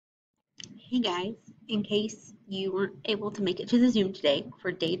Hey guys, in case you weren't able to make it to the Zoom today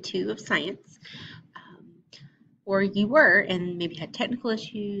for day 2 of science, um, or you were and maybe had technical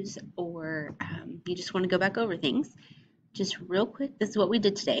issues, or you just want to go back over things, just real quick, this is what we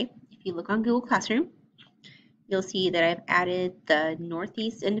did today. If you look on Google Classroom, you'll see that I've added the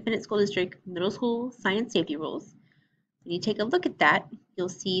Northeast Independent School District Middle School Science Safety Rules. When you take a look at that, you'll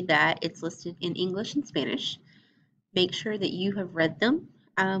see that it's listed in English and Spanish. Make sure that you have read them.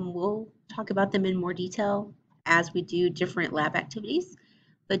 We'll talk about them in more detail as we do different lab activities,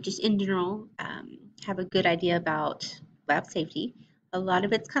 but just in general, have a good idea about lab safety. A lot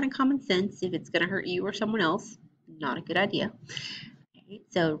of it's kind of common sense. If it's going to hurt you or someone else, not a good idea. Okay,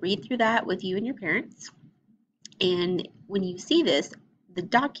 so read through that with you and your parents. And when you see this, the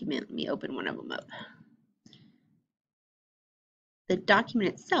document, let me open one of them up. The document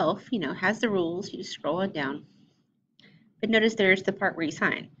itself, has the rules. You just scroll it down. But notice there's the part where you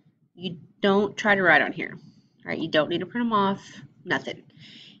sign. You don't try to write on here, right? You don't need to print them off, nothing.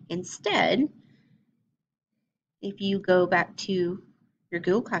 Instead, if you go back to your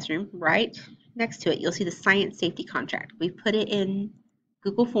Google Classroom, right next to it, you'll see the Science Safety Contract. We put it in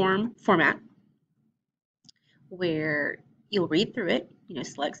Google format where you'll read through it,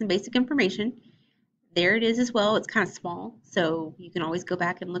 select some basic information. There it is as well. It's kind of small, so you can always go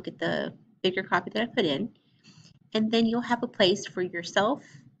back and look at the bigger copy that I put in. And then you'll have a place for yourself,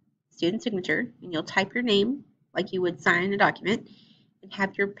 student signature, and you'll type your name like you would sign a document and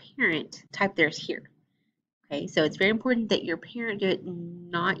have your parent type theirs here. Okay, so it's very important that your parent do it,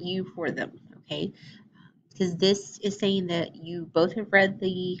 not you for them, okay? Because this is saying that you both have read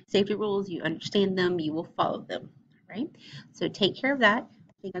the safety rules, you understand them, you will follow them, right? So take care of that.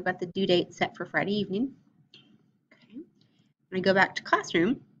 I think I've got the due date set for Friday evening. Okay. When I go back to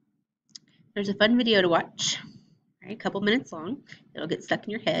classroom, there's a fun video to watch. Right, a couple minutes long. It'll get stuck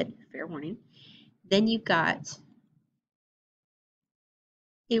in your head, fair warning. Then you've got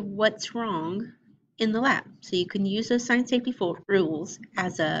what's wrong in the lab. So you can use those science safety rules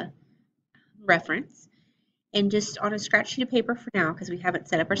as a reference. And just on a scratch sheet of paper for now, because we haven't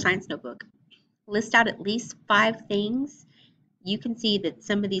set up our science notebook, list out at least 5 things you can see that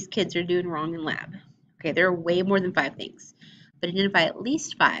some of these kids are doing wrong in lab. Okay, there are way more than 5 things, but identify at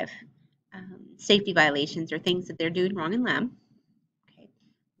least 5 safety violations or things that they're doing wrong in lab. Okay,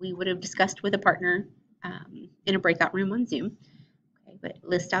 we would have discussed with a partner in a breakout room on Zoom. Okay, but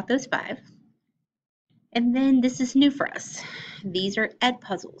list out those 5. And then this is new for us. These are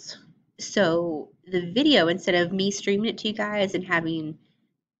Edpuzzles. So the video, instead of me streaming it to you guys and having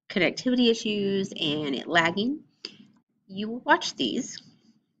connectivity issues and it lagging, you will watch these.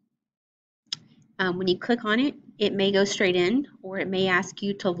 When you click on it, it may go straight in, or it may ask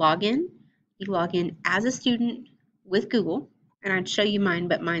you to log in. You log in as a student with Google, and I'd show you mine,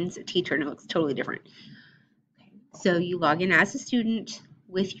 but mine's a teacher and it looks totally different. Okay. So you log in as a student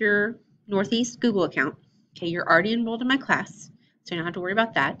with your Northeast Google account. Okay, you're already enrolled in my class, so you don't have to worry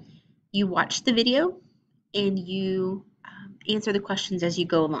about that. You watch the video and you answer the questions as you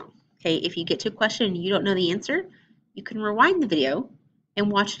go along. Okay, if you get to a question and you don't know the answer, you can rewind the video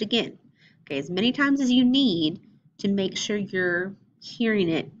and watch it again. Okay, as many times as you need to make sure you're hearing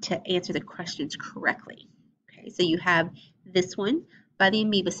it to answer the questions correctly. Okay, so you have this one by the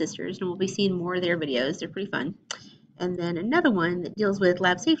Amoeba Sisters, and we'll be seeing more of their videos. They're pretty fun. And then another one that deals with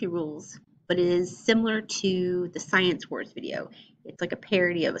lab safety rules, but it is similar to the Science Wars video. It's like a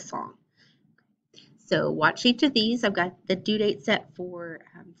parody of a song. So watch each of these. I've got the due date set for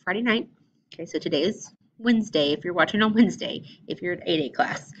Friday night. Okay, so today is Wednesday if you're watching on Wednesday, if you're at A-Day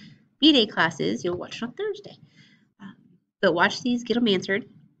class. B-Day classes, you'll watch it on Thursday. But watch these, get them answered,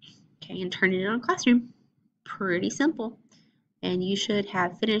 okay, and turn it in on Classroom. Pretty simple. And you should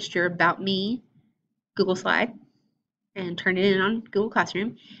have finished your About Me Google slide and turn it in on Google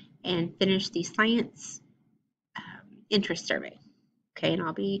Classroom and finish the science interest survey. Okay, and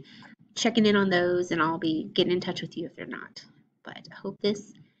I'll be checking in on those and I'll be getting in touch with you if they're not. But I hope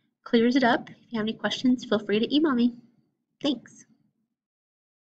this clears it up. If you have any questions, feel free to email me. Thanks.